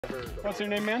What's your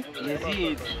name, man?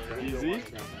 Yazid. Yazid?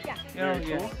 Yeah. Very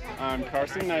cool. I'm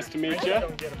Carson. Nice to meet you.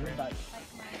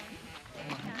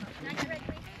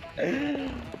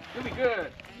 You'll be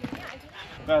good.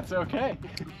 That's okay.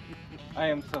 I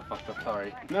am so fucked up,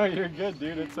 sorry. No, you're good,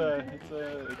 dude. It's a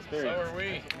experience. So are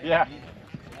we. Yeah.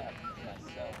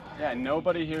 Yeah,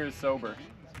 nobody here is sober.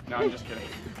 No, I'm just kidding.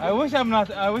 I wish I'm not.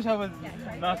 I wish I was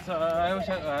not. I wish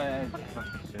I.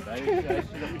 Shit. I should have.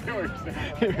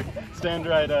 Stand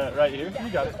right here. You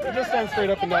got it. Just stand straight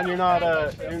up and down. You're not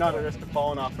at risk of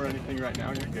falling off or anything right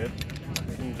now. You're good.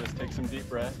 You can just take some deep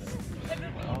breaths.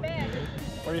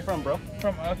 Where are you from, bro?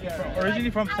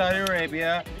 Originally from Saudi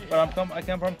Arabia, but I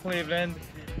come from Cleveland,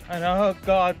 and oh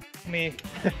God, me.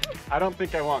 I don't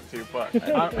think I want to, but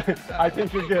I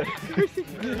think you're good.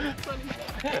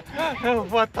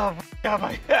 What the f am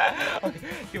I? Okay,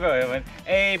 give it away, man.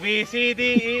 A, B, C,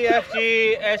 D, E, F,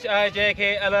 G, H, I, J,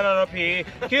 K, L, N, O, P,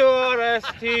 Q, R, S,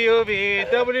 T, U, V,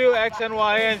 W, X, and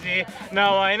Y, and Z.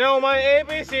 Now I know my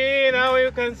ABC, now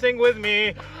you can sing with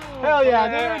me. Hell yeah,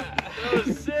 dude. That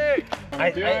was sick.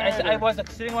 I was like,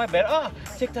 sitting in my bed. Oh,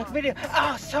 TikTok video.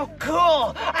 Oh, so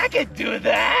cool. I can do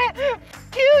that.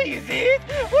 You see?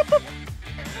 What the?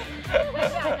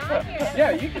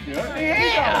 Yeah, you can do it.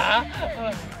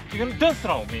 Yeah. You're gonna don't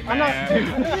throw me, man.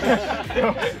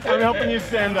 I'm helping you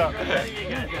stand up.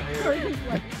 Here,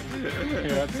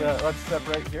 let's step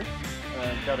right here.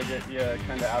 Gotta get you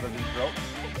kind of out of these ropes.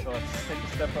 So let's take a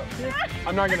step up here.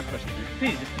 I'm not gonna push you.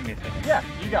 Please, just give me a second. Yeah,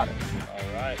 you got it.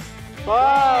 All right.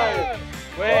 5.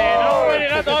 Wait, nobody,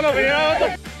 not all of you. What the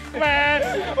f, man?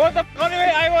 What the f?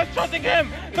 Anyway, I was trusting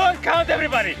him. Don't count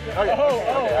everybody. Okay.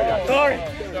 Okay, I got you.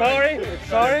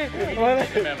 Sorry.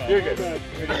 You're good.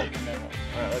 Memo.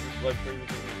 Alright, let's bring this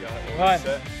in. We got it. One.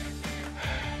 Set.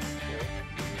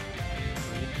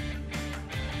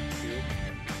 2,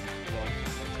 1.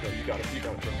 Let's go. You got it,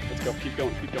 bro. Let's go. Keep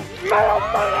going.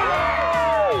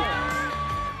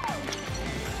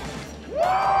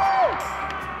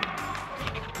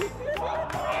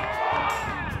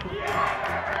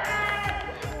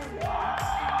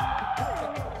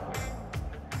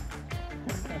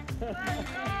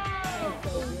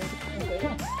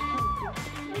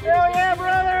 Hell yeah,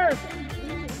 brother!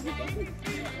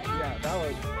 Yeah, that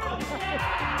was.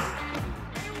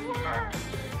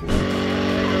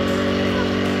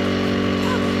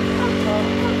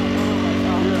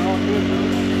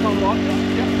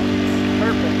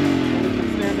 Perfect. We can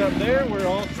stand up there. We're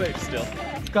all safe still.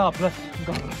 God bless.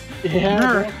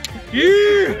 Yeah.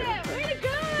 Yeah.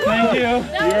 Thank you.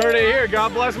 You heard it here.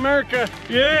 God bless America.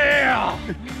 Yeah.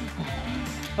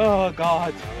 Oh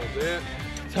God. That was it.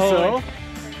 Totally.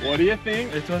 So, what do you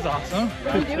think? It was awesome.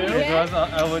 Round 2?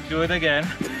 I would do it again.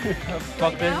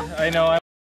 Fuck this. I know.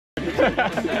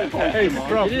 Hey,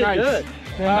 bro, nice. Good.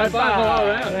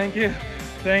 Thank you.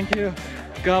 Thank you.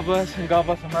 God bless and God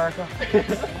bless America.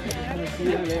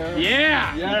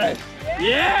 Yeah. Yes.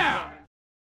 Yeah.